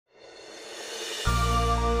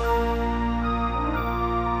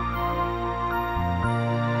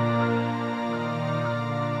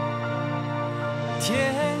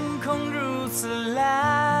此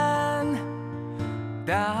蓝，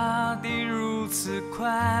大地如此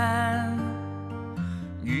宽。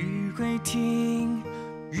雨会停，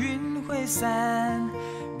云会散，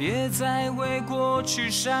别再为过去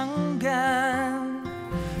伤感。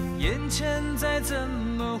眼前再怎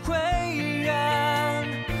么灰暗，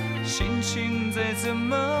心情再怎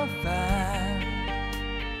么烦，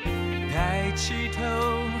抬起头，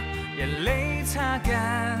眼泪擦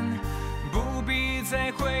干，不必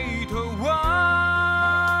再回头望。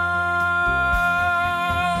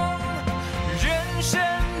人生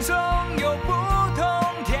总有不同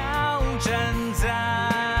挑战在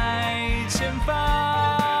前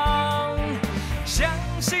方，相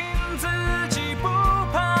信自己不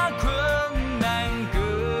怕困难，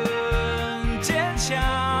更坚强。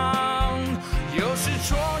有时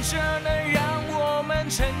挫折能让我们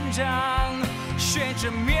成长，学着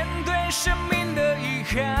面对生命的遗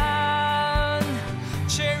憾，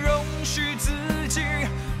且容许自己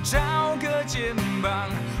找个肩膀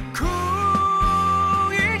哭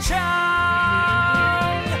一场。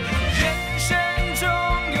人生中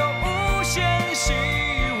有无限希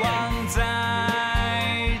望在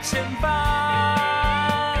前方，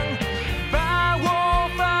把握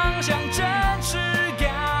方向，展翅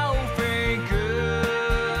高飞，更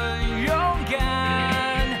勇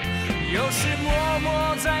敢。有时默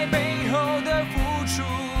默在背后的付出，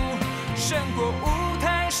胜过舞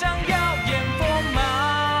台上耀眼锋芒。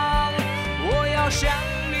我要向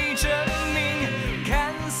你证明，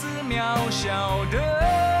看似渺小的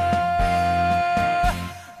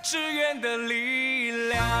志愿的力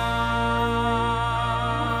量。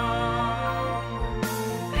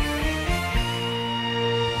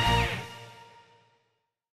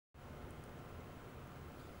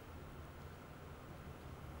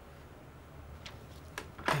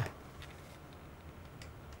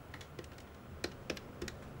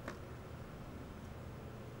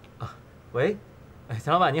喂，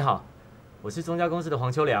陈老板你好，我是中家公司的黄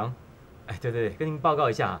秋良。对，跟您报告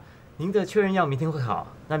一下，您的确认药明天会好，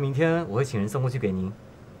那明天我会请人送过去给您。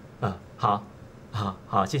好，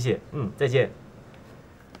谢谢，再见。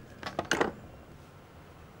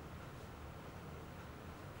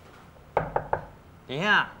弟兄，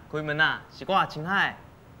开门啊，是我青海。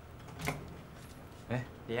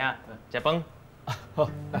弟兄，食饭。好，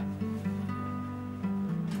来。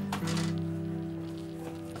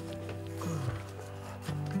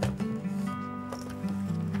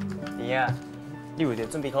弟兄，你为着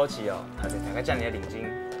准备考试哦，还是大家这样的认真，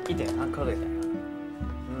一定通考落大学。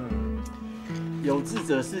有志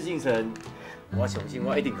者事竟成，我相信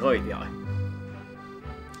我一定考会掉的。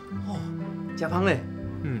真芳嘞！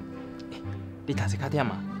你读册较忝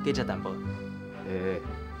啊，加食淡薄。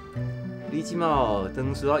你即马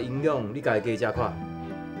当需要营养，你家己加食看。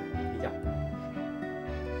你食。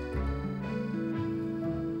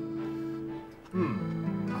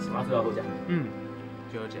什么需要好食？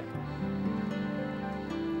就好食。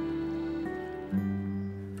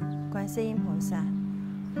观世音菩萨，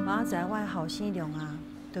明仔我的后生龙啊，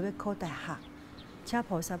都要考大学，请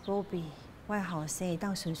菩萨保庇我的后生会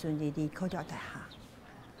当顺顺利利考到大学。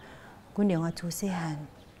阮龙啊，自细汉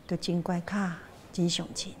就真乖巧，真上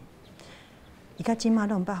进。伊到即马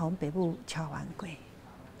拢毋捌互阮爸母超完过。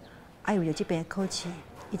啊，为了这边的考试，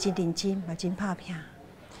伊真认真，嘛真拍拼。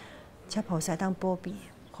请菩萨当保庇，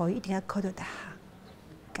互伊一定要考到大学。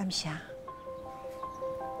感谢。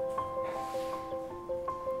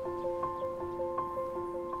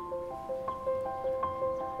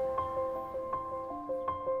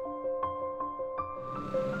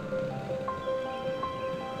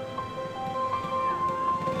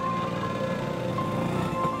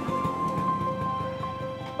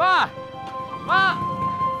妈，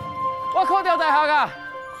我考到大学啊！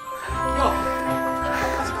哟，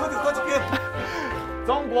还是考到我这边。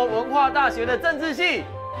中国文化大学的政治系。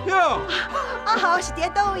哟，好是伫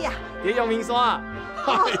倒位啊？伫阳明山啊。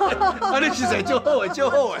你实在足好诶，足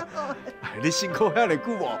好诶。你辛苦遐尼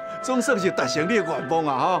久哦，总算是达成你的愿望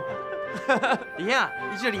啊！哈。弟兄，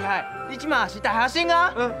你最厉害，你即马是大学生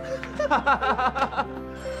啊！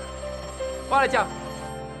我来讲。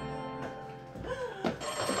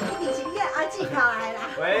你是你阿姊跑来啦？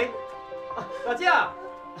喂，大姐啊，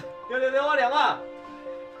对，我凉啊。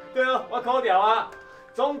对哦，我考掉啊，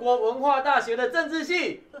中国文化大学的政治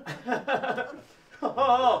系。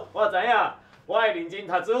好，我知影，我会认真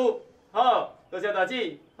读书。好，多谢大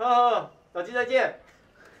姐。好，大姐再见。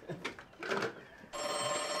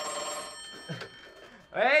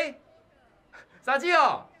喂，三姐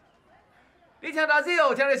哦，你听大姐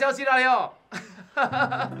有听到消息来哦？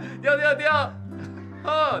对。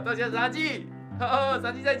好，多谢三姐。好，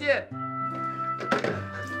三姐再见。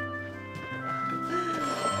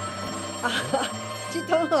这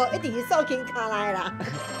通吼一定是素琴卡来啦。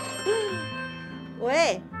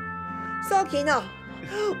喂，素琴哦，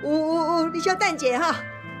有，你稍等者哈。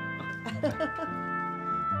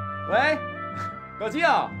喂，高七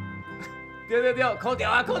哦，对，扣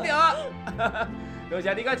掉啊！多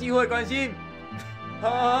谢你甲姊夫的关心。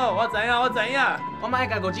好，我知影，我莫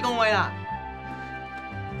甲国际讲话啦。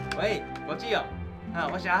喂，国际哦，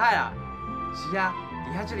我是阿海啦。是啊，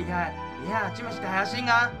厉害就厉害，你看这嘛是大学生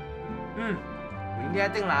啊。有你爱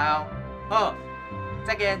转来哦。好，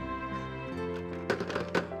再见。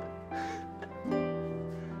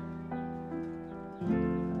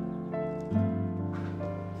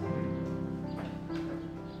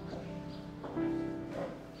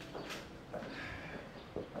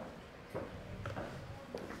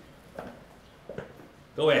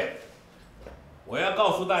各位，我要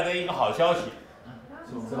告诉大家一个好消息。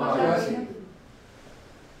什么好消息？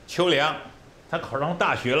秋良，他考上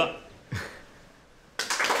大学了。秋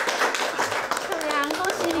良，恭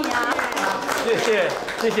喜你啊！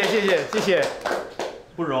谢谢。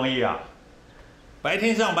不容易啊，白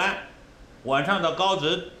天上班，晚上到高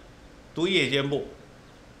职读夜间部，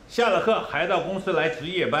下了课还到公司来值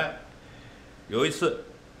夜班。有一次，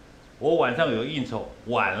我晚上有应酬，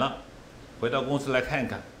晚了。回到公司来看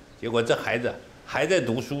看，结果这孩子还在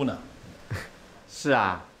读书呢。是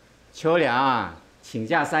啊，秋良啊，请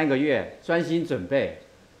假3个月，专心准备，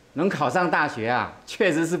能考上大学啊，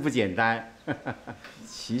确实是不简单。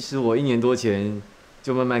其实我1年多前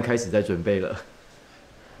就慢慢开始在准备了。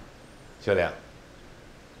秋良，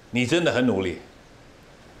你真的很努力。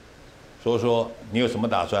说说你有什么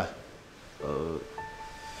打算？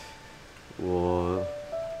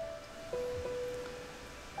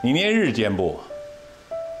你念日间部，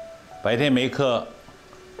白天没课，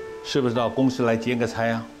是不是到公司来兼个差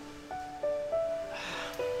啊？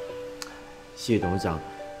谢谢董事长，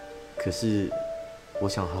可是我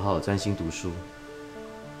想好好专心读书。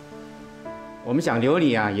我们想留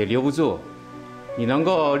你啊，也留不住。你能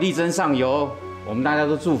够力争上游，我们大家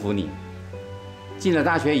都祝福你。进了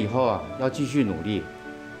大学以后啊，要继续努力，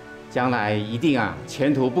将来一定啊，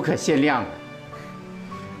前途不可限量。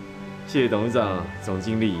谢谢董事长、总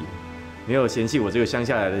经理，没有嫌弃我这个乡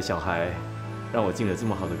下来的小孩，让我进了这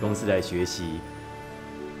么好的公司来学习。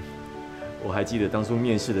我还记得当初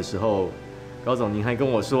面试的时候，高总您还跟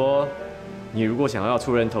我说，你如果想要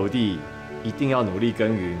出人头地，一定要努力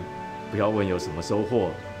耕耘，不要问有什么收获。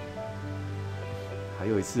还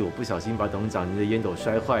有一次，我不小心把董事长您的烟斗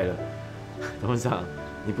摔坏了，董事长，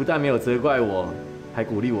你不但没有责怪我，还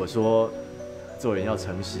鼓励我说，做人要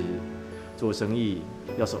诚实，做生意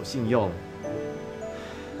要守信用。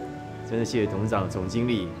真的谢谢董事长、总经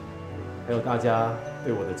理，还有大家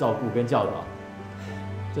对我的照顾跟教导，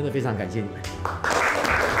真的非常感谢你们。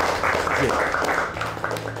谢谢。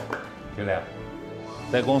秋良，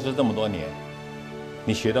在公司这么多年，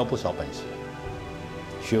你学到不少本事，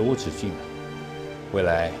学无止境，未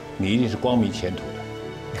来你一定是光明前途的。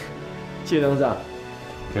谢谢董事长。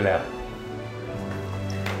秋良，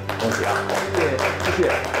恭喜啊！谢谢。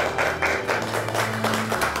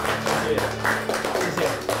谢谢。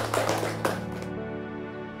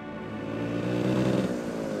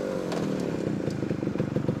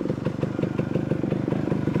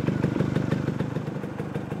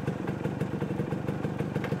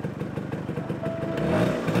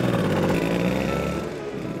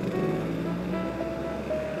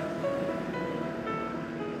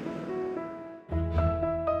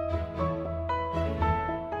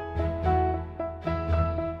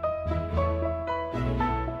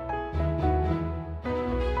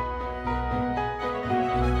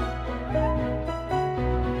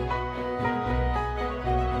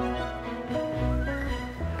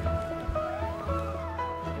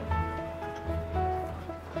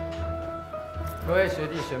各位学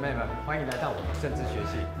弟学妹们，欢迎来到我们政治学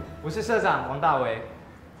系。我是社长王大为，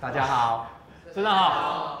大家好。社长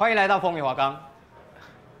好，欢迎来到风雨华冈。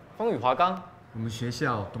风雨华冈，我们学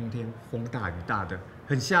校冬天风大雨大的，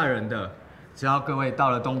很吓人的。只要各位到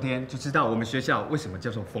了冬天，就知道我们学校为什么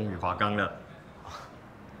叫做风雨华冈了。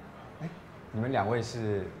你们2位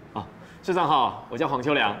是？社长好，我叫黄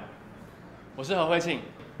秋良。我是何慧庆。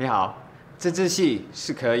你好，政治系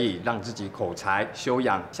是可以让自己口才修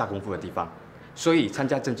养下功夫的地方。所以参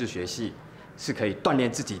加政治学系是可以锻炼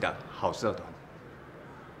自己的好社团。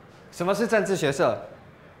什么是政治学社？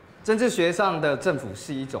政治学上的政府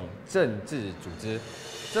是一种政治组织，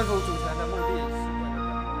政府组成的目的是为了。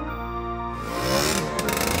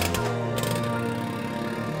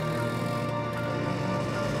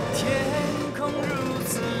天空如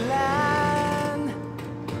此蓝，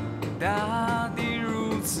大地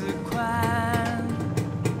如此宽，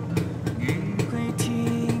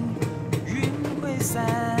散，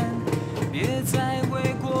别再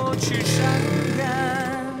为过去伤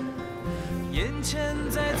感，眼前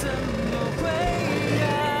再怎么灰暗，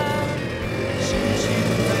心情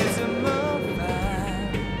再怎么烦，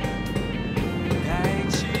抬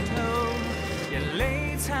起头，眼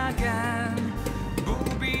泪擦干，不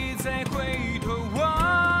必再回头望。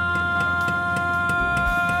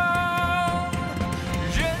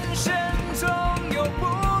人生总有不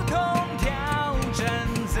同挑战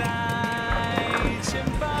在前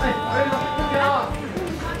方，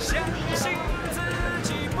相信自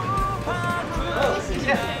己不怕困难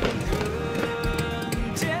更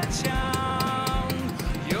坚强。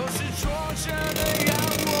有时挫折能让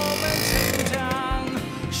我们成长，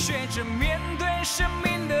学着面对生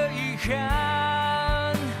命的遗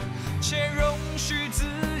憾，且容许自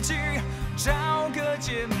己找个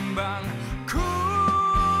肩膀哭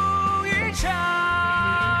一场。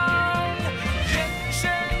人生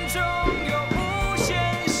中有无限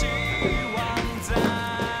希望在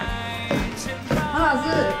前方。黄老师，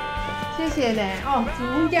谢谢呢。哦，自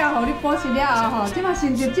阮囝互你补习了后，即马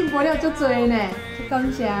成绩进步了足多呢，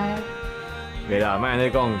感谢。没啦，莫安尼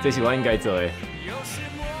讲，这是我应该做的。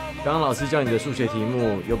刚刚老师教你的数学题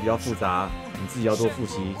目又比较复杂，你自己要多复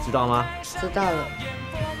习，知道吗？知道了。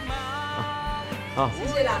好，谢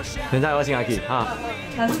谢啦。等下我请阿 K 哈。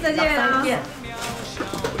老师再见啊。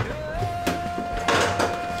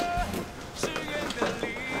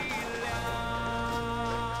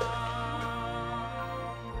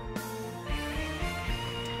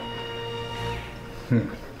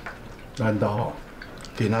难道吼，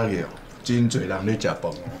今仔日哦，真侪人咧食饭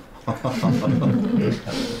哦。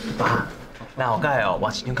爸，那后盖哦，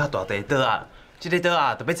我是用较大地桌啊，这个桌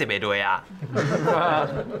啊，都要坐袂落啊。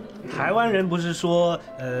台湾人不是说，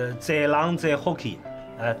坐人坐福气，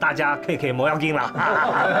大家客客莫要紧啦。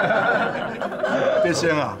别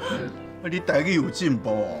生啊，你台语有进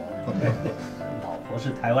步哦。老婆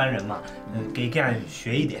是台湾人嘛，给干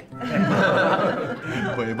学一点。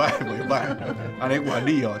袂歹袂歹，安尼原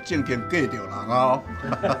理哦，正经嫁着人哦。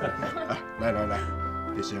来来来，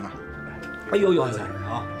别生啊。哎呦呦，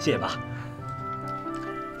好，谢谢爸。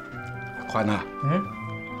宽啊，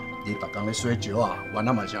你逐工咧洗石啊，原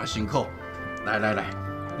来嘛真辛苦。来来来，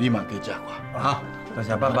你嘛加食寡啊。多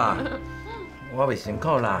谢爸爸，我袂辛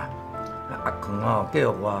苦啦。阿坤哦，教育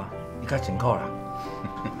我，伊较辛苦啦。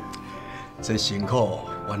这辛苦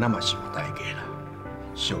原来嘛是有代价啦。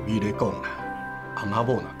俗语咧讲啦，翁仔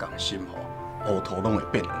某若甘心吼，乌头拢会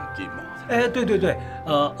变黄金哦。哎，对对对，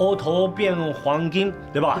欧头变黄金，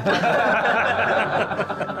对吧？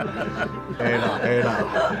嘿啦嘿啦，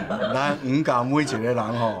咱黄家每一个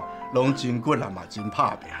人吼，拢真骨力嘛，真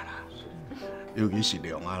拍拼啦。尤其是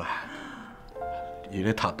良啊啦，伊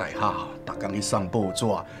咧读大学吼，逐工去送报纸、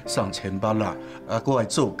送铅笔啦，搁来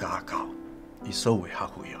做家教，伊所有学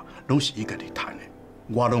费哦，拢是伊家己赚的，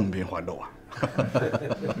我拢唔免烦恼啊。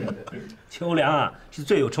秋良啊，是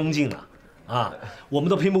最有冲劲了。啊，我们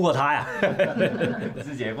都拼不过他呀！不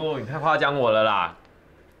是姐夫，你太夸奖我了啦。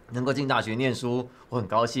能够进大学念书，我很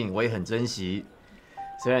高兴，我也很珍惜。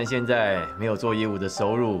虽然现在没有做业务的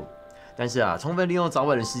收入，但是啊，充分利用早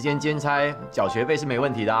晚的时间兼差，缴学费是没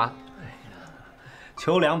问题的啊。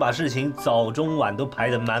秋良把事情早中晚都排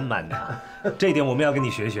得满满的，这一点我们要跟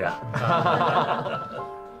你学学啊。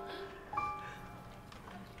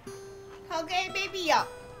好嘅 ，baby 哦。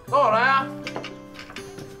哦，来啊！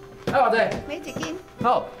来偌济？买一斤。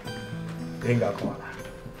好。恁甲看啦，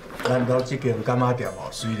咱到这间干妈店哦，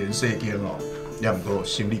虽然细间哦，也毋过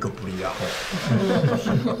生意阁不哩也好。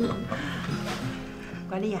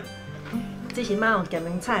管理啊，这是妈用咸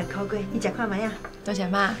明菜的烤粿，你食看卖啊？多谢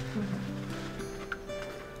妈。啊，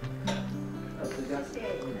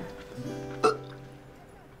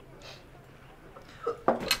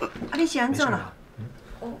你是安怎啦？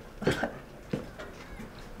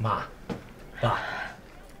妈，爸，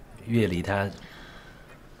月里他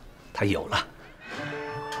有了。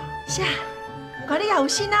是啊，管理好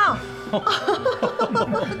心哦。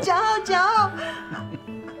真好真好。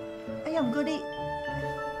哎呀，不过你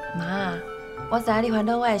妈，我知影你烦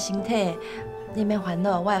恼我的身体，你免烦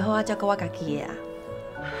恼，我会好好照顾我家己的啊。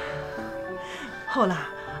好啦，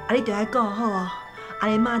啊你着爱顾好哦，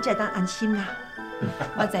安尼妈才会当安心啦。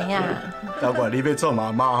我知影。搞怪你要做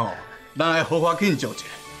妈妈吼，咱爱好好庆祝一下。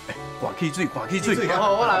挂起水，挂起水。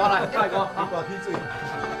好，我来，我来哥。挂起水。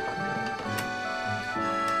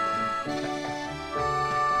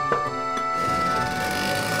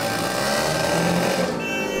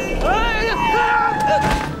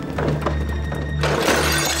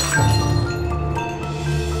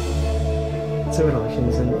这位老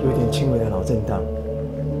先生有点轻微的脑震荡，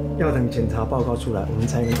要等检查报告出来，我们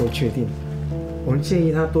才能够确定我们建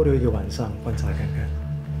议他多留1个晚上观察看看。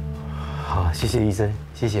好，谢谢医生，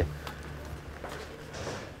谢谢。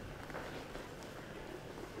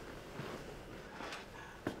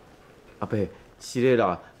阿伯，是的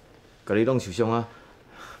啦，甲你弄受伤啊，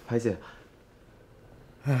歹势。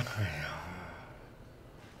哎呀，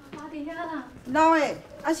爸伫遐啦。老的，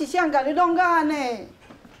啊是谁甲你弄到安尼？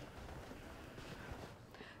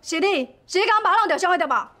是你讲把弄着伤的对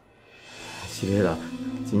吧？是的啦，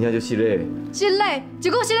真正就是的。失礼，一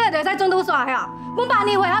句失礼就会使准拄煞呀。阮爸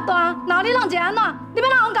年岁较大，然后你弄一个安怎？你要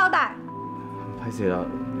哪样交代？歹势啦，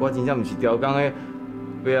我真正毋是调工的，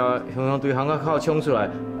尾啊雄雄对巷仔口冲出来，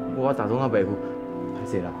我打通也袂赴，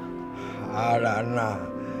歹势啦。阿兰啦，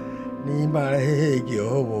你嘛咧嘿叫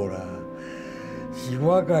好无啦？是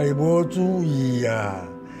我家己无注意啊，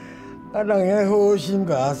啊人遐好心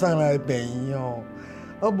甲我送来病院哦，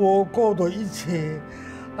啊无顾到一切，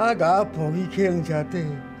啊甲我抱去客人车底，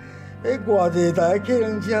迄偌济台客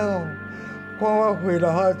人车哦，看我回流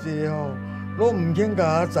遐济哦，拢毋肯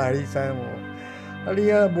甲我载，你知无？啊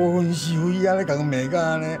你啊无分是非，安尼共骂甲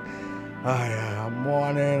安尼，哎呀，莫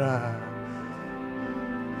安尼啦。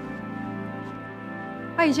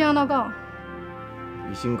啊医生安怎讲？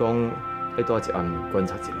医生讲要带一暗观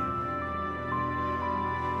察一下。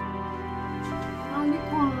啊，你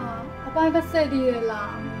看啊，后摆较细腻的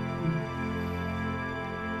啦。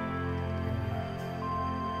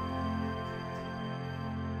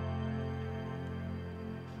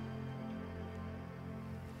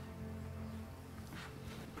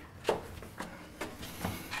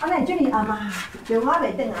啊，那这里阿妈电话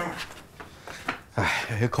袂转来啊？唉，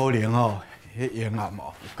迄可能吼，迄冤案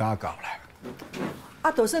哦有假到啦。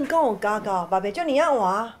啊，就算讲有加到，嘛袂遮尔啊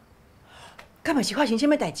换。敢嘛是发生什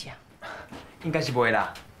么代志啊？应该是袂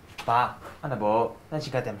啦，爸，啊若无，咱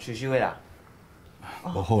先甲店收收的啦。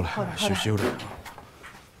无好啦，收收啦。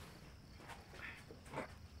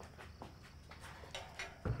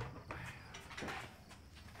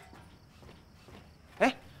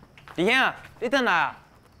哎，李兄啊，你转来啊？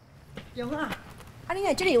勇啊，啊你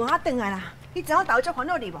来这里换转来啦？你知影豆足烦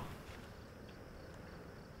恼哩无？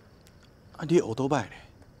啊，你学倒摆咧？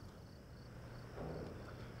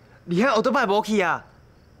你遐学倒摆无去啊？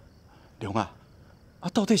龙啊，啊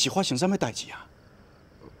到底是发生什么代志啊？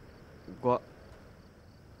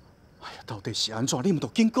哎呀，到底是安怎？你毋着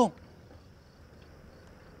紧讲。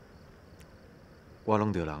我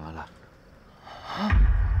弄着人啊啦。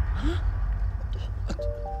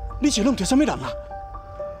你是弄着什么人啊？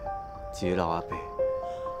一个老阿伯。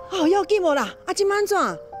哦，要紧无啦？啊，今晚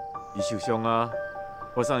怎？伊受伤啊，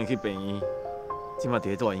我送伊去病院，即马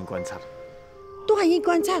伫大医院观察。大医院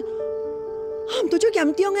观察，啊，毋着足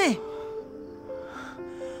严重诶。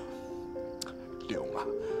龙啊，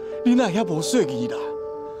你哪会遐无细意啦？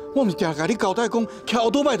我毋是定甲你交代讲，骑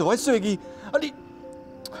奥多摆就爱细意，啊你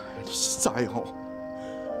实在吼。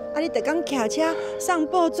啊，你逐工骑车送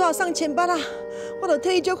报纸、送钱包啦，我着替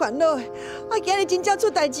你足烦恼诶。啊，今日真正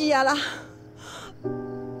出代志啊啦！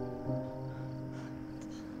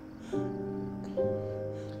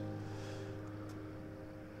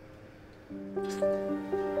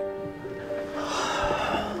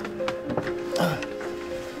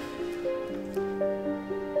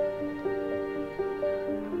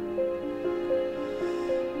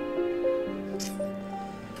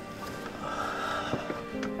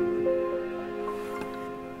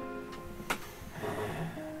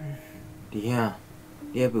李兄，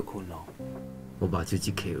你还袂困哦？我目睭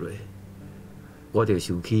一刻落，我着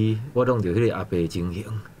想起我弄着迄个阿伯的情形，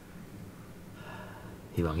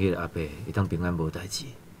希望迄个阿伯会当平安无代志。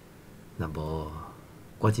若无，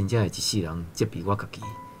我真正会一世人责备我家己，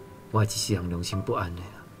我会一世人良心不安的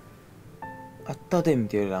啦。啊，到底毋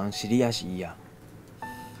对的人是你还是伊啊？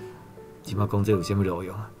即马讲这有啥物路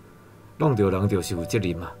用啊？弄着人着是有责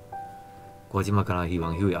任嘛。我即马敢若希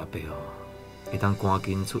望迄位阿伯哦，会当赶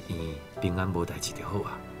紧出院，平安无代志就好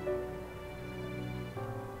啊。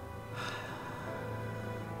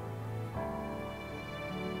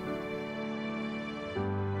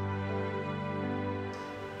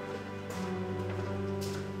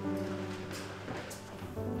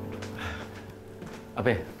阿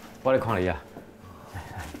伯，我来看你啊。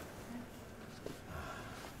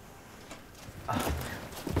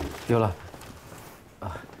对了，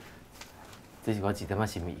这是我一点仔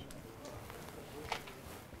心意。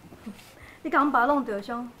你甲阮爸弄着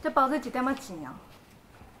伤，这包这一点仔钱啊！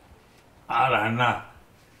阿兰啊，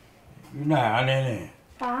你哪会安尼呢？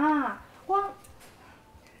爸，我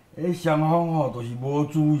迄双方吼都是无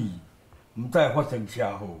注意，毋知发生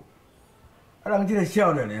车祸。啊，人即个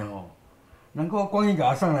少年的吼，能够赶紧甲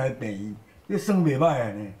我送来病院，这算袂歹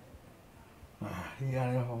安尼。啊，你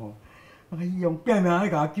安尼吼，用拼命来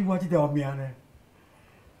甲我救我这条命呢。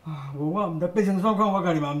啊，无我毋知变成啥款，我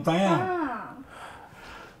家己嘛毋知影。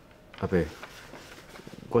阿伯，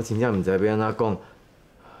我真正毋知要安怎讲，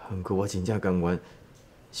不过我真正甘愿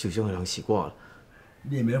受伤的人是我啦。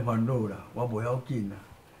你免烦恼啦，我袂要紧啦。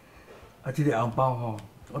啊，这个红包吼，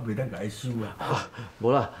我袂当甲伊收啦。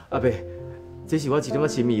无啦，阿伯，这是我一点仔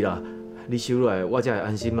心意啦，你收落来我才会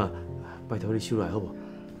安心嘛。拜托你收落来好无？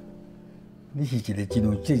你是一个真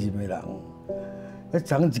有责任的人。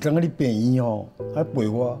昨一天你病院吼，还陪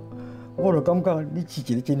我，我就感觉你是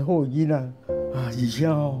一个真好的囡仔。啊，而且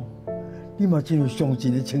吼，你嘛真有上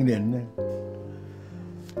进的青年呢。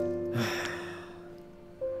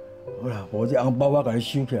好啦，无这红包我甲你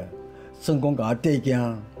收起来，算讲甲我缀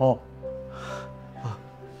惊吼。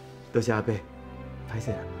多谢阿伯，歹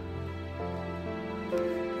势啦。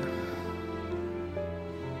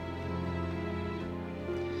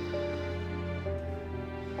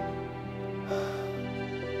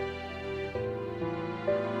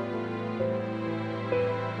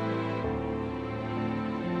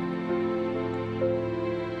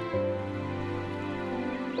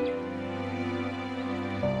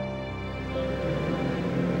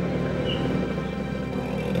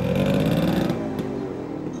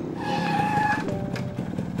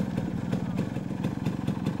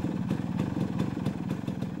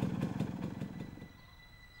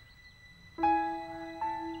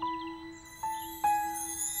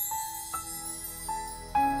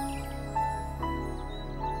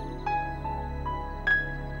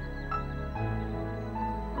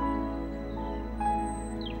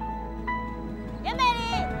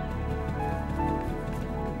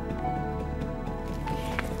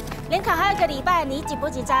联考还有1个礼拜，你紧不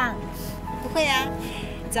紧张？不会啊，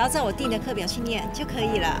只要照我定的课表去念就可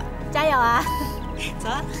以了。加油啊！走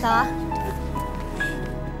啊，走啊！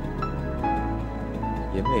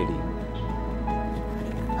严美玲，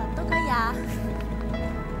都可以啊。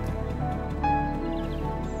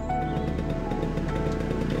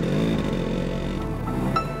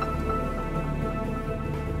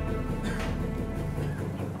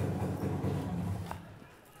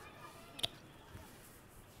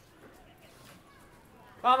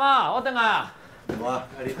爸妈，我回来啊！我，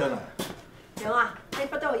你回来。娘啊，你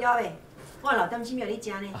腹肚有枵未？我老担心要你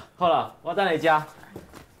食呢。好啦，我等你食。啊，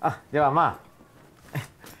对阿妈，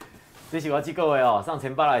这是我这个月哦上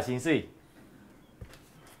前8来的薪水。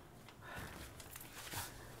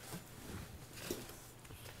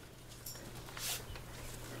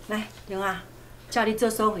来，娘啊，叫你做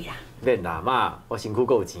收费啦。免啦妈，我身躯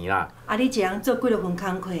够有钱啦。啊，你一人做几多份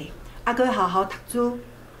工课，啊，搁要好好读书。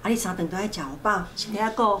啊！你3顿都爱食有饱，身体要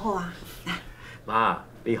顾好啊！妈，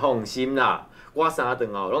你放心啦，我3顿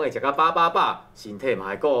哦拢会食到饱，身体嘛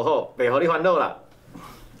会顾好，袂互你烦恼啦。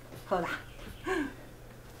好啦。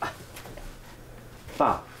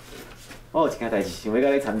爸，我有一件代志想要甲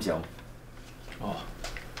你参详。哦，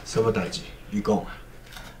什么代志？你讲啊。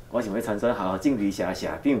我想要参选学校政治社社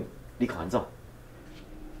长，你看怎？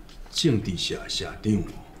政治社社长，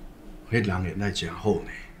迄人缘爱真好呢。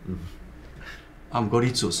啊，毋过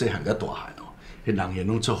你自细汉到大汉哦，迄人缘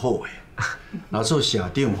拢足好诶。若做社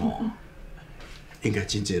长吼，应该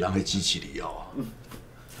真侪人会支持你哦。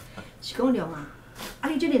是讲娘啊，啊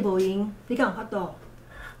你这个无闲，你敢有法度？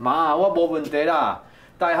妈，我无问题啦。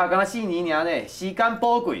大学敢若4年尔呢，时间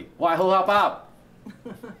宝贵，我会好好把握。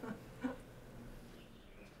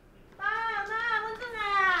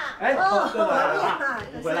哎，回来了，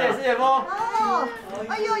回来，师姐夫。哦，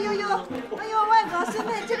哎呦，外国孙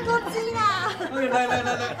妹真多金啊！来，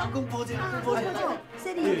阿公抱一下，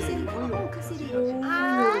犀利，哦，可犀利！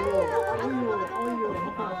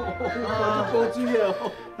抱住了，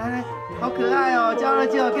来，好可爱哦，叫了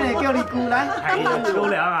叫，跟你叫你姑来。哎呀，秋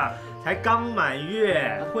良啊，才刚满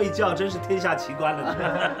月，会叫真是天下奇观了。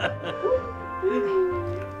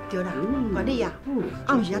对啦，管你啊，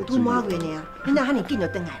啊毋是才拄满月呢，你哪遐尼紧就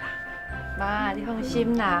回来啦？妈，你放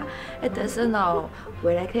心啦，迄德顺哦，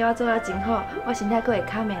未来替我做啊真好，我身体阁会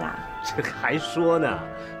堪的啦。这还说呢，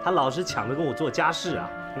他老是抢着跟我做家事啊。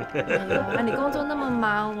哎呦，啊你工作那么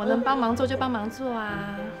忙，我能帮忙做就帮忙做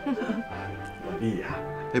啊。你呀，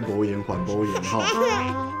迄无闲还无闲吼，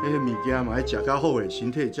迄物件嘛要食较好诶，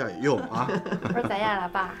身体才会用啊。我知影啦，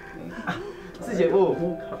爸。四姐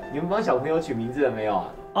夫，你们帮小朋友取名字了没有啊？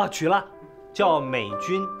啊，取了，叫美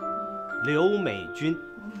君，刘美君。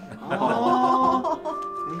哦，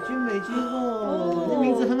美君哦，这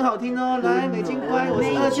名字很好听哦。来，美君乖，我是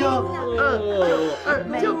292，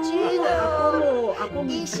美君哦，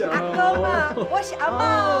你是阿公嘛，我是阿嬷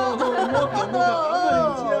哦，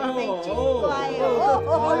美君乖哦，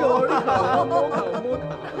哎呦，你好，摸卡。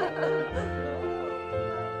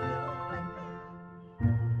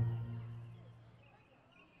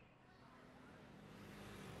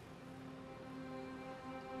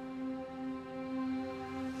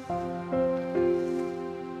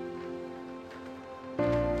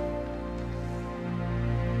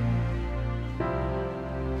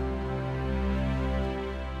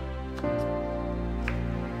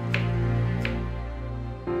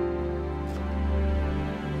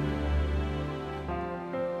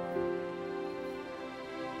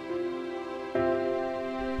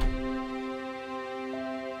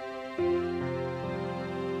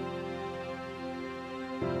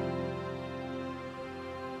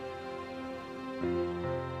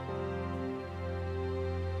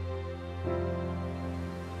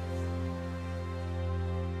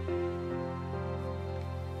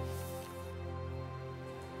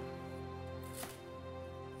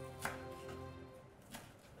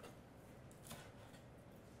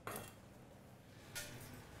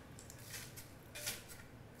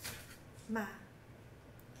妈，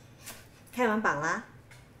看完榜啦？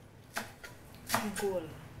看过了。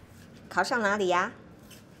考上哪里呀？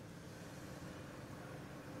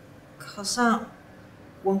考上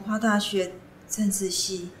文化大学政治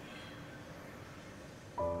系。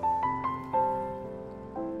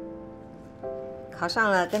考上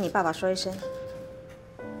了，跟你爸爸说一声。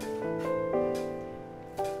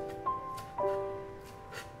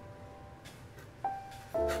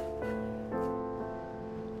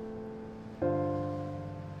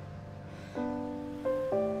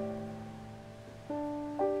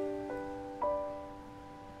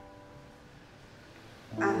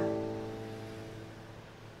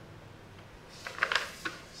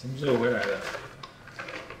什么时候回来的？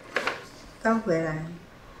刚回来。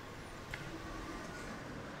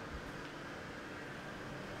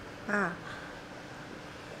爸，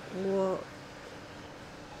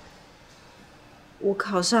我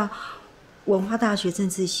考上文化大学政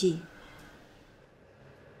治系。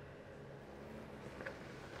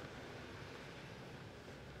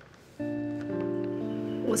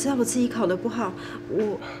我知道我自己考得不好，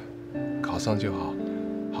考上就好，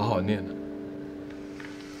好好念。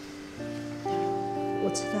我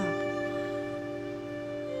知道。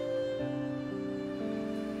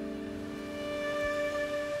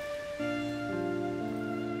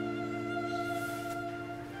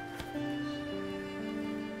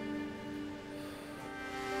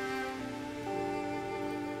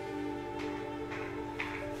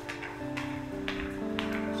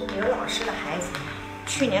是刘老师的孩子，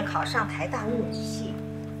去年考上台大物理系。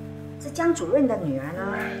这江主任的女儿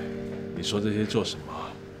呢？你说这些做什么？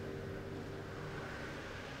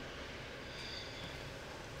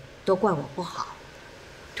都怪我不好，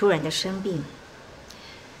突然的生病，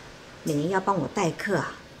每年要帮我代课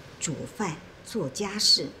啊，煮饭、做家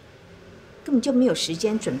事，根本就没有时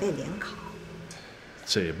间准备联考。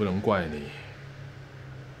这也不能怪你。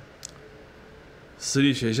私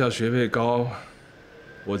立学校学费高，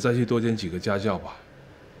我再去多兼几个家教吧。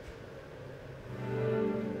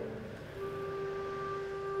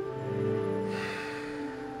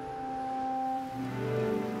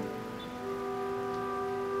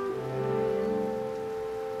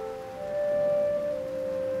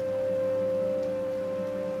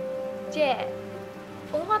姐，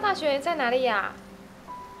文化大学在哪里呀？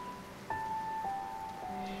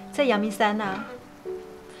在阳明山啊。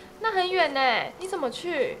那很远呢，你怎么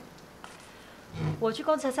去？我去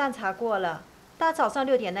公车站查过了，搭早上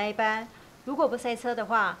6点那一班，如果不塞车的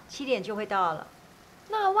话，7点就会到了。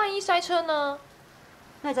那万一塞车呢？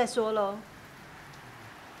那再说喽。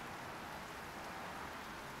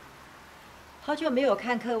好久没有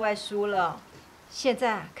看课外书了，现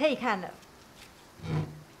在可以看了。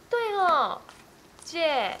对哦，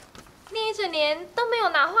姐，你一整年都没有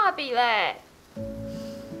拿画笔嘞。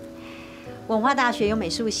文化大学有美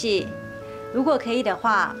术系，如果可以的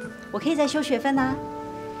话，我可以再修学分啊。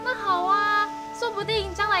那好啊，说不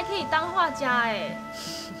定将来可以当画家哎。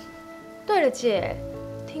对了，姐，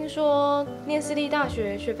听说念私立大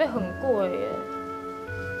学学费很贵耶。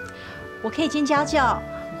我可以兼家教，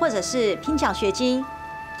或者是拼奖学金。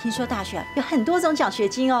听说大学有很多种奖学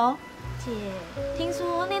金哦。姐，听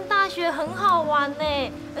说念大学很好玩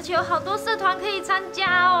呢，而且有好多社团可以参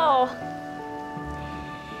加哦。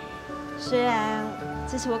虽然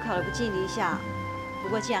这次我考得不尽理想，不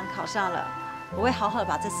过既然考上了，我会好好的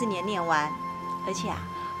把这4年念完。而且啊，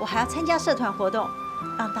我还要参加社团活动，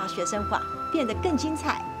让大学生活变得更精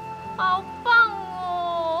彩。好棒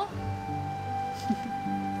哦！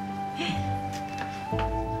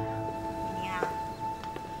你啊，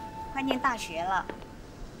快念大学了。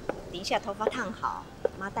等一下头发烫好，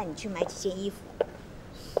妈带你去买几件衣服。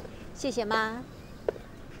谢谢妈。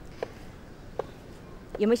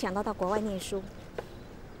有没有想到国外念书？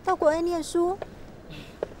到国外念书？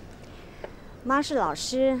妈是老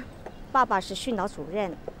师，爸爸是训导主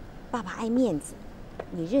任，爸爸爱面子，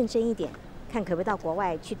你认真一点，看可不可以到国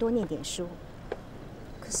外去多念点书。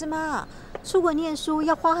可是妈，出国念书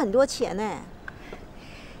要花很多钱呢。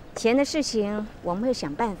钱的事情我们会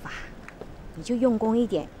想办法，你就用功一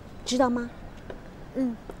点，知道吗？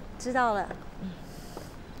嗯，知道了。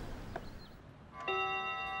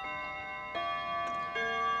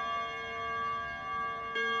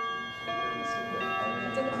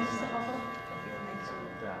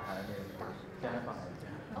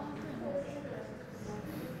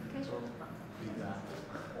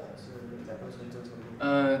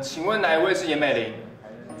请问哪一位是严美玲？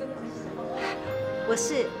我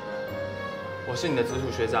是。我是你的直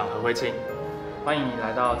属学长何慧庆，欢迎你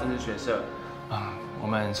来到政治学社。我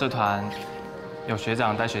们社团有学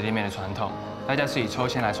长带学弟妹的传统，大家是以抽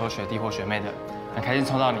签来抽学弟或学妹的，很开心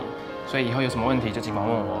抽到你，所以以后有什么问题就尽管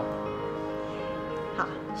问我。好，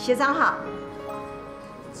学长好。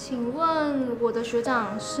请问我的学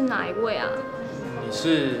长是哪一位啊？你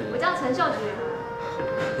是？我叫陈秀菊。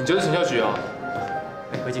你就是陈秀菊哦。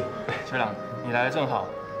回敬。学长，你来的正好，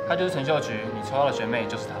她就是陈秀菊，你抽到的学妹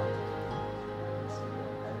就是她。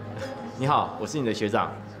你好，我是你的学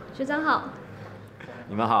长。学长好。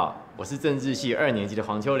你们好，我是政治系2年级的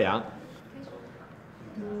黄秋良。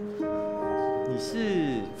你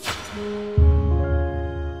是？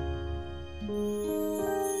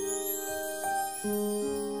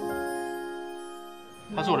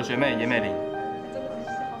她是我的学妹严美玲。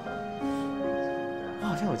我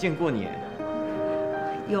好像有见过你。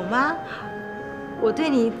有吗？我对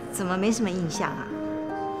你怎么没什么印象啊？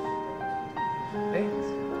哎，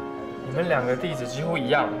你们两个地址几乎一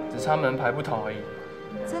样，只差门牌不同而已。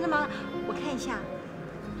真的吗？我看一下。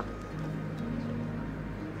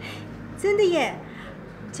真的耶，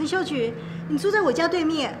陈秀菊，你住在我家对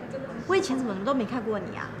面，我以前怎么都没看过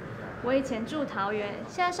你啊？我以前住桃园，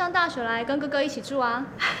现在上大学来跟哥哥一起住啊。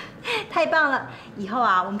太棒了，以后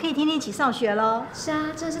啊，我们可以天天一起上学喽。是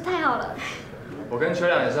啊，真是太好了。我跟秋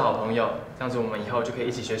良也是好朋友，这样子我们以后就可以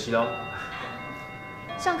一起学习喽。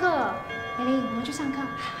上课了，美玲，我们去上课。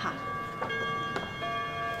好。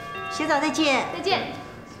学长再见。再见。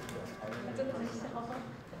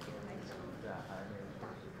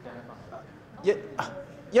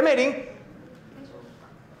严美玲，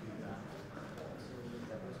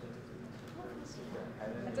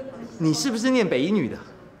你是不是念北一女的？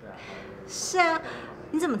是啊，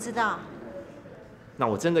你怎么知道？那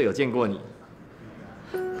我真的有见过你。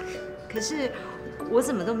可是我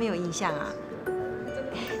怎么都没有印象啊。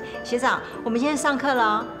学长，我们现在上课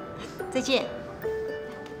了，再见。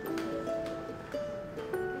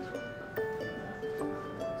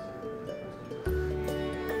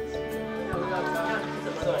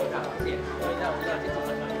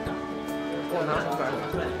我拿出来。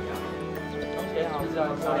同学好，是要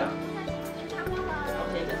漂亮。同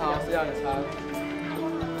学你好，是要你擦。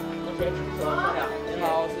同学手要漂亮。你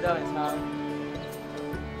好，是要你擦。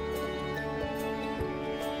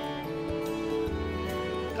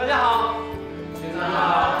大家好，学长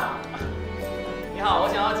好。你好，我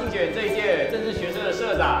想要竞选这一届政治学社的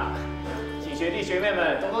社长，请学弟学妹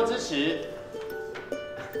们多多支持。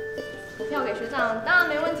票给学长，当然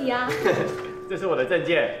没问题啊。这是我的证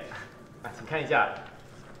件，请看一下。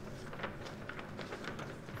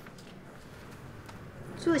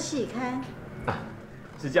做系刊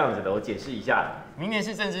是这样子的，我解释一下。明年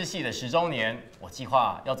是政治系的10周年，我计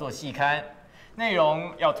划要做系刊，内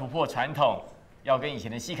容要突破传统，要跟以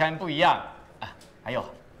前的系刊不一样还有，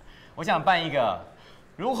我想办一个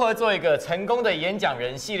如何做一个成功的演讲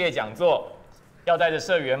人系列讲座，要带着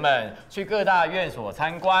社员们去各大院所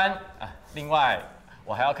参观另外，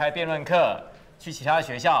我还要开辩论课，去其他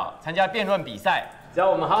学校参加辩论比赛。只要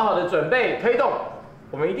我们好好的准备推动，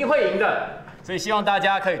我们一定会赢的。所以希望大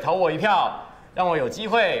家可以投我一票，让我有机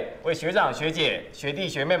会为学长学姐、学弟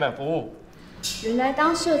学妹们服务。原来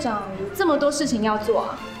当社长有这么多事情要做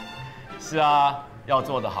啊！是啊，要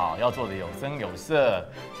做得好，要做得有声有色，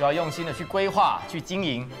就要用心的去规划、去经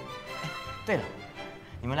营。对了，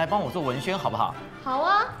你们来帮我做文宣好不好？好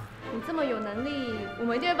啊，你这么有能力，我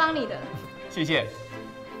们一定会帮你的。谢谢。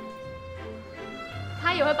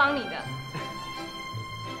他也会帮你的。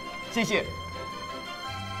谢谢。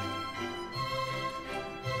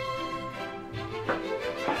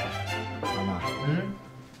妈妈，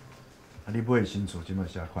你买的新厝怎么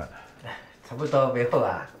写款啊？差不多袂好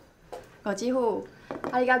啊。五姊夫，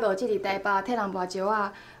你甲五姊伫台北替人磨石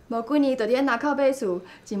啊，无几年就伫咱口买厝，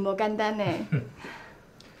真无简单呢。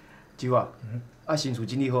舅啊，新厝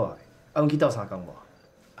整理好啊，阮去斗相共无？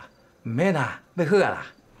唔免啦，要好啊啦。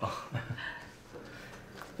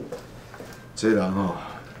这人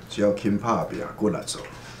只要肯打拼、骨力做，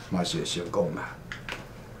嘛是会成功啦。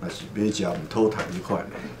若是买食唔讨赚迄款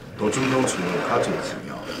的，多主动厝较侪钱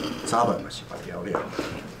早晚嘛是白了了。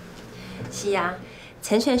是啊，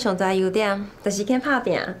陈璇上大优点就是肯打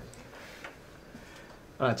拼。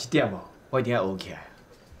这点我一定要学起来。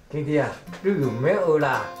兄弟啊，你又唔免学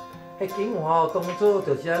啦，迄警华工作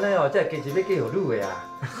就是安尼才会加入要嫁互你的啊。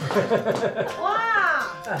哇！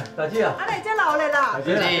大姐啊，安尼才老咧啦。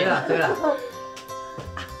对啦对啦。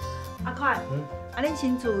阿款，恁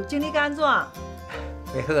新厝整理甲安怎？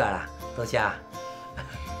要好啊啦，多谢。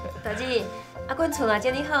大姐，阮厝若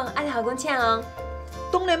整理好，爱互阮请哦。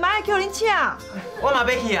当然嘛爱叫恁请。我嘛要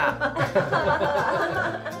去啊。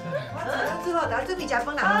最后来准备食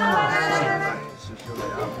饭啦。来。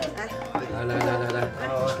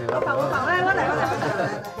我跑，来，我来。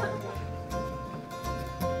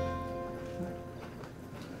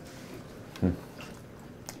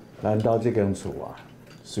咱兜这间厝啊，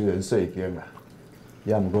虽然细间啦，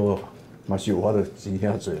也毋过嘛是有法度真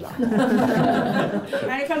遐济人。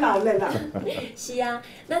安尼较闹热啦。是啊，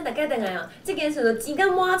咱大家回来哦，这间厝就钱甲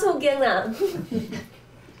满厝间啦。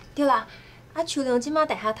对啦，啊秋良即马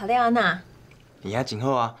大学读了安那？厉害真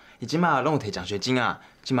好啊！伊即马拢有摕奖学金啊，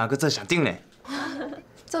即马搁做社长呢。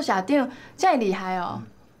做社长，这么厉害哦！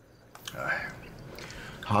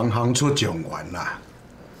行行出状元啦！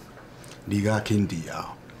你甲兄弟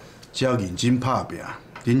啊，只要认真打拼，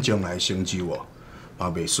恁将来成就哦，嘛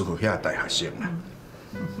袂输互遐大学生啦。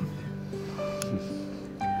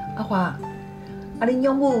阿华，啊恁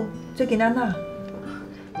养母最近安那？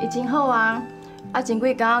伊真好啊！啊前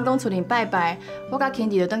几工拢厝里拜拜，我甲兄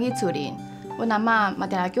弟就转去厝里。阮阿嬷嘛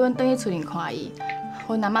定定叫阮转去厝里看伊。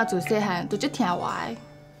阮阿嬷自细汉就足听话的。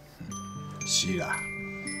是啦，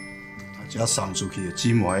这送出去的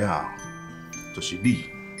姊妹啊，就是你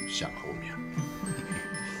上好命。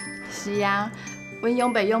是啊，阮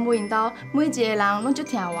养爸养母因兜每一个人拢足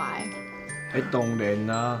听话的。迄当然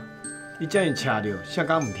啦，你遮尔车着，啥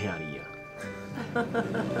敢唔听你啊？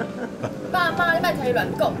爸妈，你莫听伊乱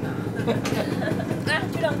讲啦。啊，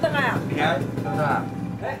秋良转来啊！厉害，等等啊！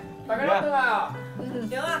大家拢转来啊！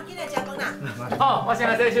对啊，紧来食饭啦！好，我先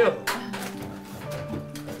来洗手。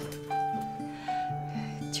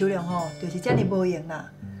秋良吼，就是遮尔无用啦。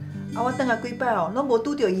啊，我转来几摆哦，拢无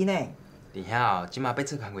拄着伊呢。厉害哦，即马要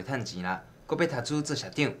出工课趁钱啦，搁要读书做社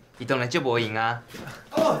长，伊当然足无用啊。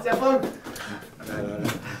哦，食饭。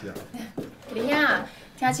李兄，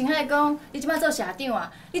听青海讲，你即摆做社长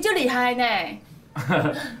啊，你足厉害呢。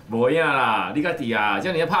无影啦，你甲弟啊，遮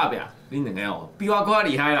尔咧拍拼，恁两个哦，比我搁较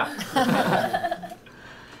厉害啦。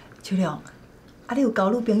秋良，啊，你有交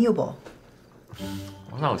女朋友无？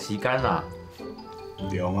我哪有时间啦？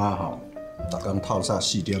中啊吼，逐工透早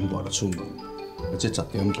4点半就出门，而且10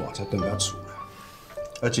点半才回到厝啦。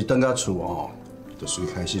而一回到厝吼，就随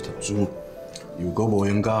开始读书，又搁无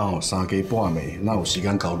闲到吼3更半暝，哪有时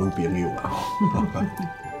间交女朋友啦吼？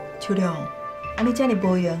秋良，啊，你遮尔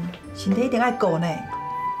无用，身体一定爱顾呢。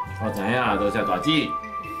我知影，多谢大姐。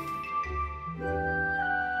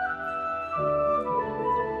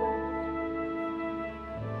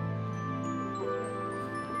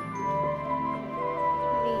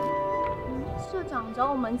社长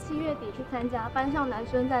找我们7月底去参加班上男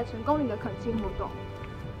生在成功岭的恳亲活动，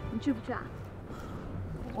你去不去啊？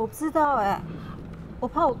我不知道哎，我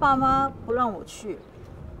怕我爸妈不让我去。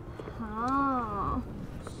啊，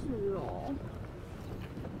是哦。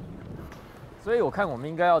所以我看我们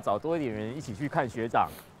应该要找多一点人一起去看学长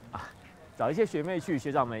啊，找一些学妹去，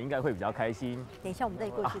学长们应该会比较开心。等一下我们再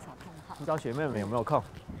过去找他们哈。不知道学妹们有没有空？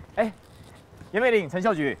哎，严美玲、陈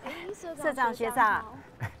秀菊，社长学长，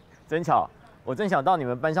真巧，我正想到你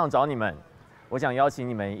们班上找你们，我想邀请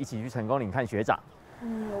你们一起去成功岭看学长。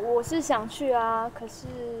我是想去啊，可是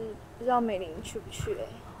不知道美玲去不去哎。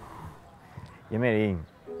严美玲，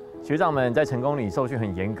学长们在成功岭受训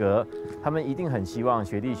很严格，他们一定很希望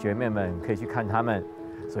学弟学妹们可以去看他们，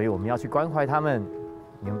所以我们要去关怀他们。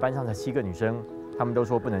你们班上才7个女生，他们都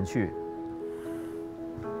说不能去。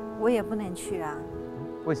我也不能去啊。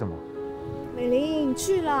为什么？美玲，你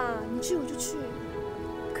去啦，你去我就去。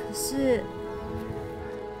可是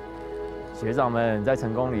学长们在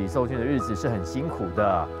成功里受训的日子是很辛苦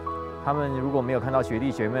的，他们如果没有看到学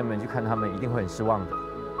弟学妹们去看他们，一定会很失望的。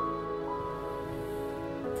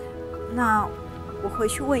那我回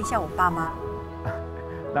去问一下我爸妈。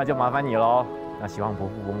那就麻烦你喽。那希望伯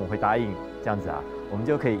父伯母会答应，这样子啊，我们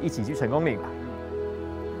就可以一起去成功岭了。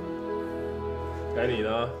该你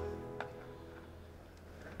呢？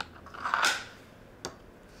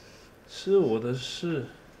吃我的事，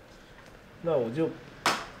那我就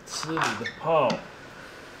吃你的炮。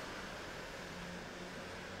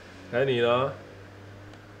该你了。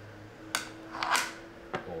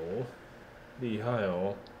哦，厉害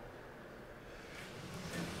哦。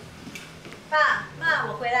爸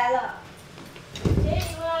妈，我回来了。姐，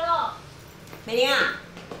你回来了。美玲啊，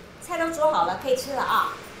菜都煮好了，可以吃了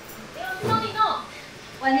啊。你弄你弄。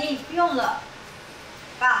婉玲，不用了。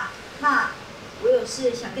爸妈，我有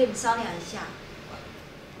事想跟你们商量一下。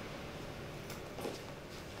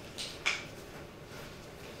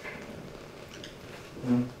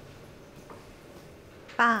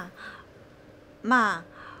爸妈，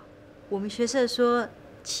我们学社说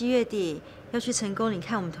7月底要去成功岭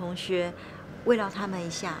看我们同学，慰劳他们一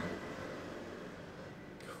下。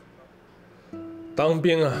当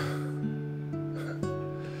兵啊，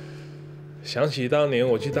想起当年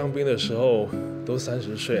我去当兵的时候，都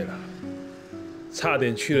30岁了，差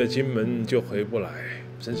点去了金门就回不来，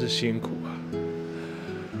真是辛苦啊。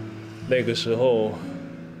那个时候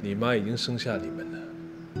你妈已经生下你们了。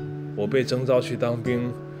我被征召去当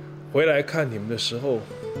兵，回来看你们的时候，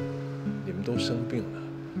你们都生病了，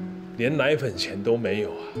连奶粉钱都没有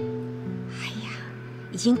啊！哎呀，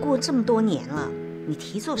已经过这么多年了，你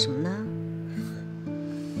提做什么呢？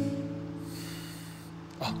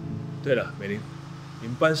哦，对了，美玲，你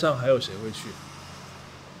们班上还有谁会去？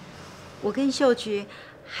我跟秀菊，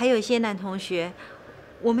还有一些男同学，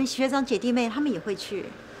我们学长姐弟妹他们也会去。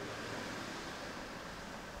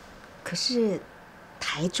可是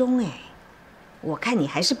台中哎，我看你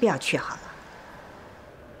还是不要去好了。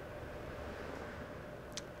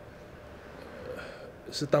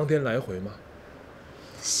是当天来回吗？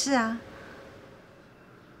是啊。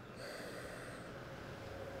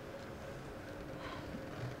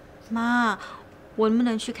妈，我能不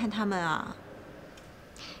能去看他们啊？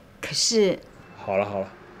可是……好了好了，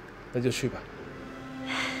那就去吧。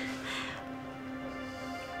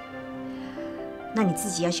那你自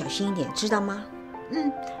己要小心一点，知道吗？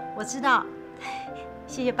嗯，我知道。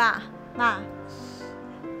谢谢爸妈。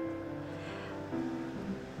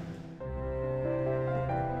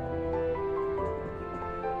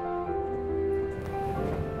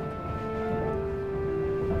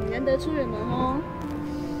你难得出远门哦。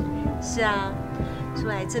是啊，出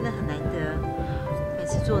来真的很难得。每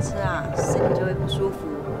次坐车啊，身体就会不舒服，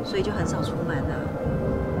所以就很少出门了。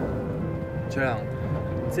秋良，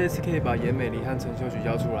这次可以把颜美玲和陈秀菊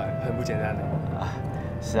邀出来，很不简单的。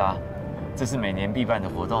是啊，这是每年必办的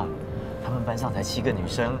活动。他们班上才7个女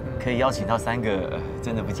生，可以邀请到3个，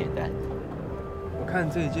真的不简单。我看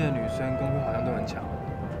这一届的女生功课好像都很强。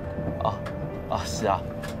是啊，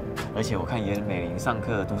而且我看颜美玲上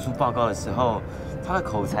课读书报告的时候，她的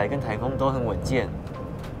口才跟台风都很稳健。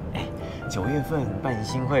9月份办迎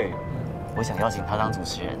新会，我想邀请她当主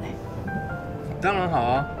持人呢。当然好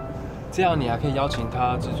啊，这样你还可以邀请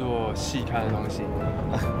她制作系刊的东西。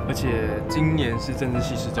而且今年是政治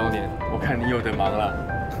系10周年，我看你有得忙了。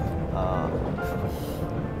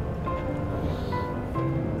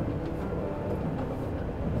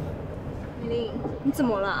美玲，你怎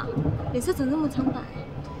么了？脸色怎么那么苍白？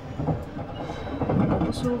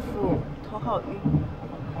不舒服，头好晕。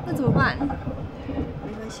那怎么办？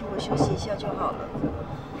没关系，我休息一下就好了。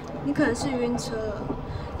你可能是晕车了，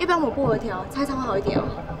要不然我薄荷条擦擦会好一点哦。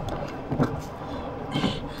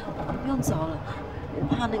不用找了，我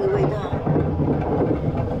怕那个味道。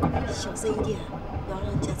小声一点，不要让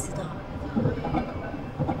人家知道。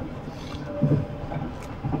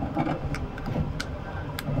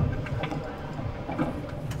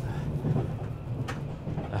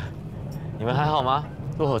你们还好吗？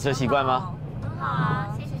坐火车习惯吗？很好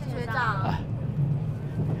啊，谢谢学长。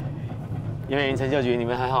颜美玲、陈秀菊，你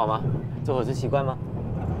们还好吗？坐火车习惯吗？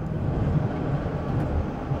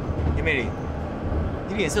颜美玲，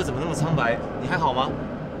你脸色怎么那么苍白？你还好吗？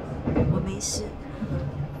我没事。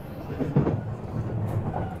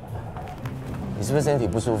你是不是身体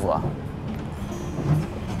不舒服啊？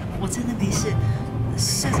我真的没事。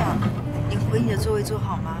社长，你回你的座位坐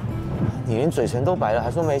好吗？你连嘴唇都白了，还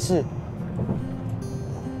说没事？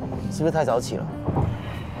是不是太早起了？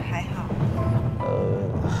还好。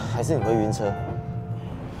还是你会晕车？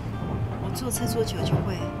我坐车坐久就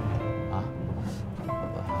会。啊？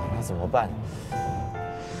那怎么办？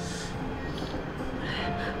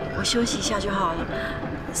我休息一下就好了。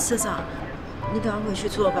社长，你赶快回去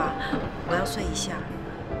坐吧，我要睡一下。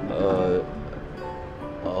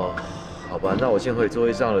好吧，那我先回座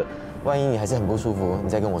位上了。万一你还是很不舒服，你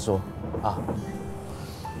再跟我说啊。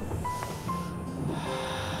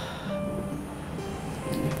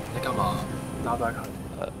你在干嘛？大家都在看。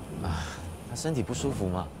他身体不舒服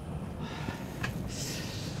吗？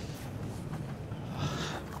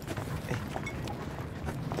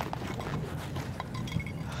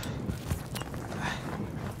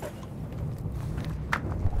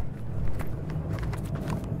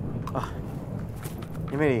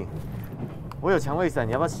颜美玲，我有蔷薇散，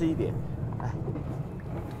你要不要吃一点？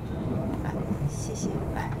谢谢。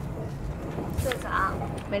社长，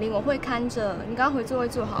美玲，我会看着，你赶快回座位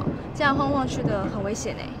坐好，这样晃晃去的很危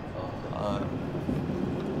险哎。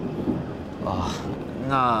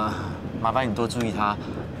那麻烦你多注意他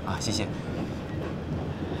啊，谢谢。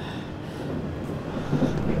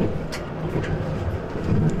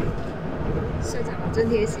社长真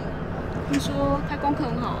贴心，听说他功课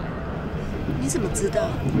很好哎。你怎么知道？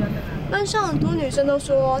班上很多女生都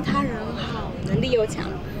说他人好，能力又强，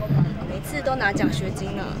每次都拿奖学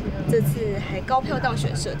金呢。这次还高票当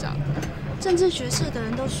选社长。政治学社的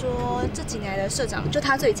人都说这几年来的社长就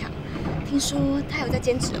他最强。听说他有在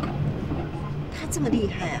兼职哦。他这么厉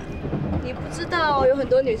害啊？你不知道有很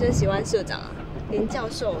多女生喜欢社长啊，连教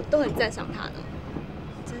授都很赞赏他呢。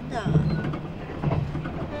真的。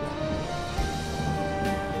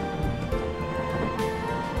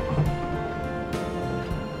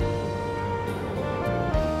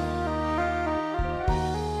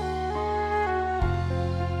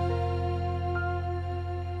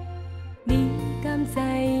你敢知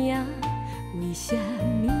影为什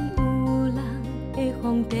么有人会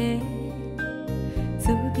皇帝？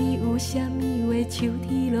滋味有什么话秋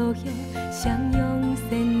天落叶，相拥善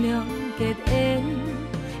良结缘？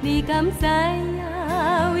你敢知影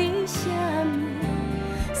为什么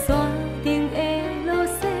山顶的落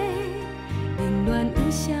雪，永远有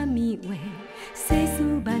什么话？世事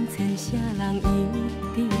万千，啥人一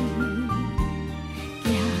定行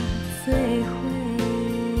做伙？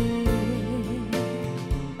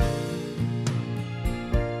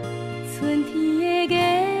春天的月，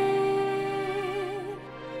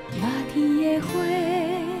热天的花，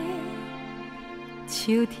秋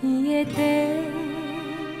天的地，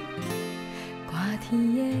寒天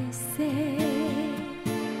的雪，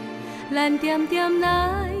咱点点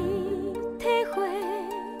来体会，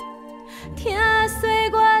听岁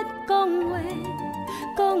月讲话，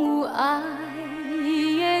讲有爱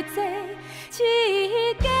的这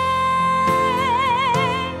一家，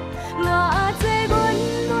偌多温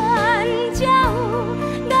暖才有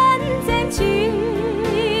咱前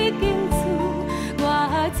一间厝，偌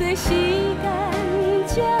多时间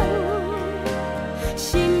才有心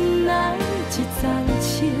内一丛树，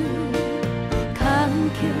空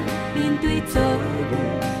曲面对作物，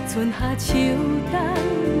春夏秋冬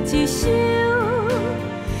一首。